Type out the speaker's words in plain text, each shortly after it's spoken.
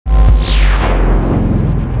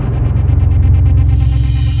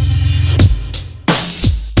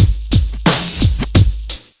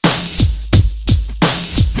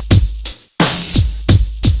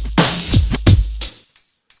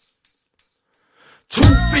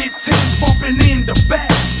215s bumping in the back.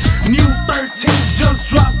 New 13s just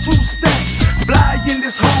dropped 2 stacks. Fly in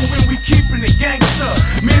this hole when we keeping it gangster.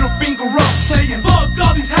 Middle finger up saying fuck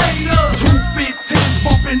all these haters. 215s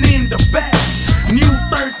bumping in the back. New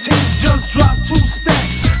 13s just dropped 2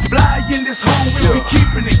 stacks. Fly in this hole when we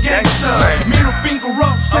keeping it gangster. Middle finger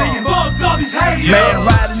up saying fuck all these haters. Man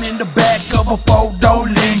riding in the back of a 4-door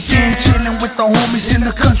Lincoln, chilling with the homies in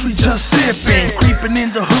the country just sipping. Creeping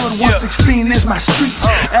in the hood, 116 is my street.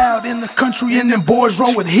 Out in the country and them boys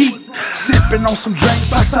roll with heat. Sipping on some drink,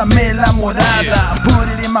 pásame la morada.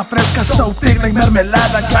 Put it in my fresca so thick like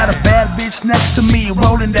mermelada. Got a bad bitch next to me,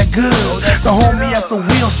 rolling that good. The homie at the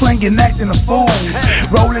wheel, swinging, acting a fool.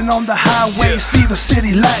 Rolling on the highway, see the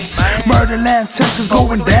city lights. Murderland, Texas,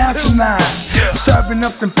 going down tonight. Serving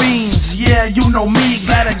up them fiends, yeah, you know me.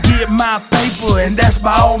 Gotta get my paper, and that's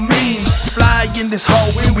by all means. Fly in this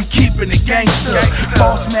hole when we keeping it gangster.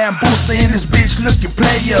 Boss man Boosta in this bitch looking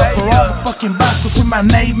player. For all the fucking boxers with my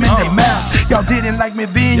name in their mouth. Y'all didn't like me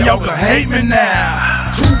then, y'all can hate me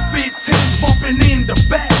now. 215s bumping in the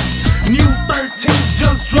back. New 13s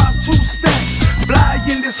just dropped 2 stacks. Fly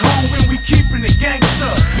in this hole when we keeping it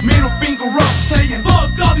gangster. Middle finger up saying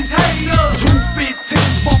fuck all these haters.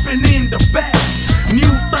 215s bumping in the back. New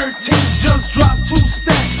 13s just dropped 2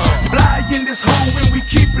 stacks. Fly in this hole when we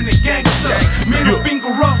keeping it gangster. Middle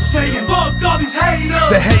finger up saying fuck all these haters.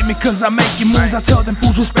 They hate me cause I'm making moves. I tell them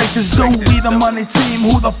fools respect is due. We the money team,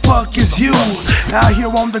 who the fuck is you? Out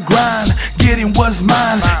here on the grind, getting what's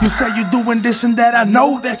mine. You say you doing this and that, I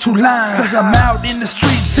know that you lying. Cause I'm out in the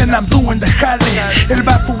streets and I'm doing the jale. El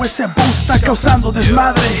vato ese Boosta causando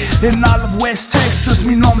desmadre. En all of West Texas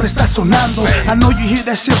mi nombre está sonando. I know you hear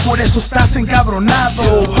that shit, por eso estás encabronado.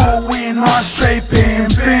 Going on straight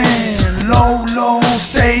pimpin', low, low,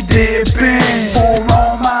 stay dippin'. For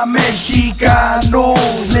all my mexicanos,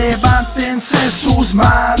 levántense sus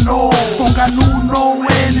manos. Pongan uno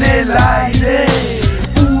en el aire,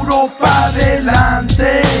 puro pa'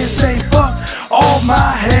 adelante. Say fuck all my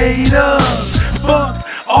haters, fuck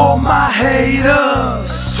all my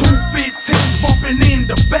haters. 215s bumping in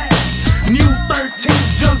the back. New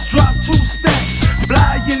 13s just dropped 2 stacks.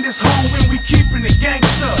 Fly in this hole when we keeping it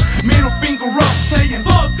gangster. Middle finger up saying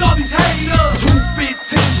fuck all these haters.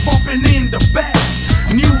 215s bumping in the back.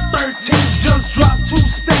 New 13s just dropped 2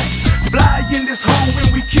 stacks. Fly in this hole when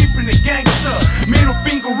we keeping it gangster. Middle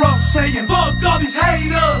finger up saying fuck all these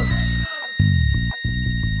haters.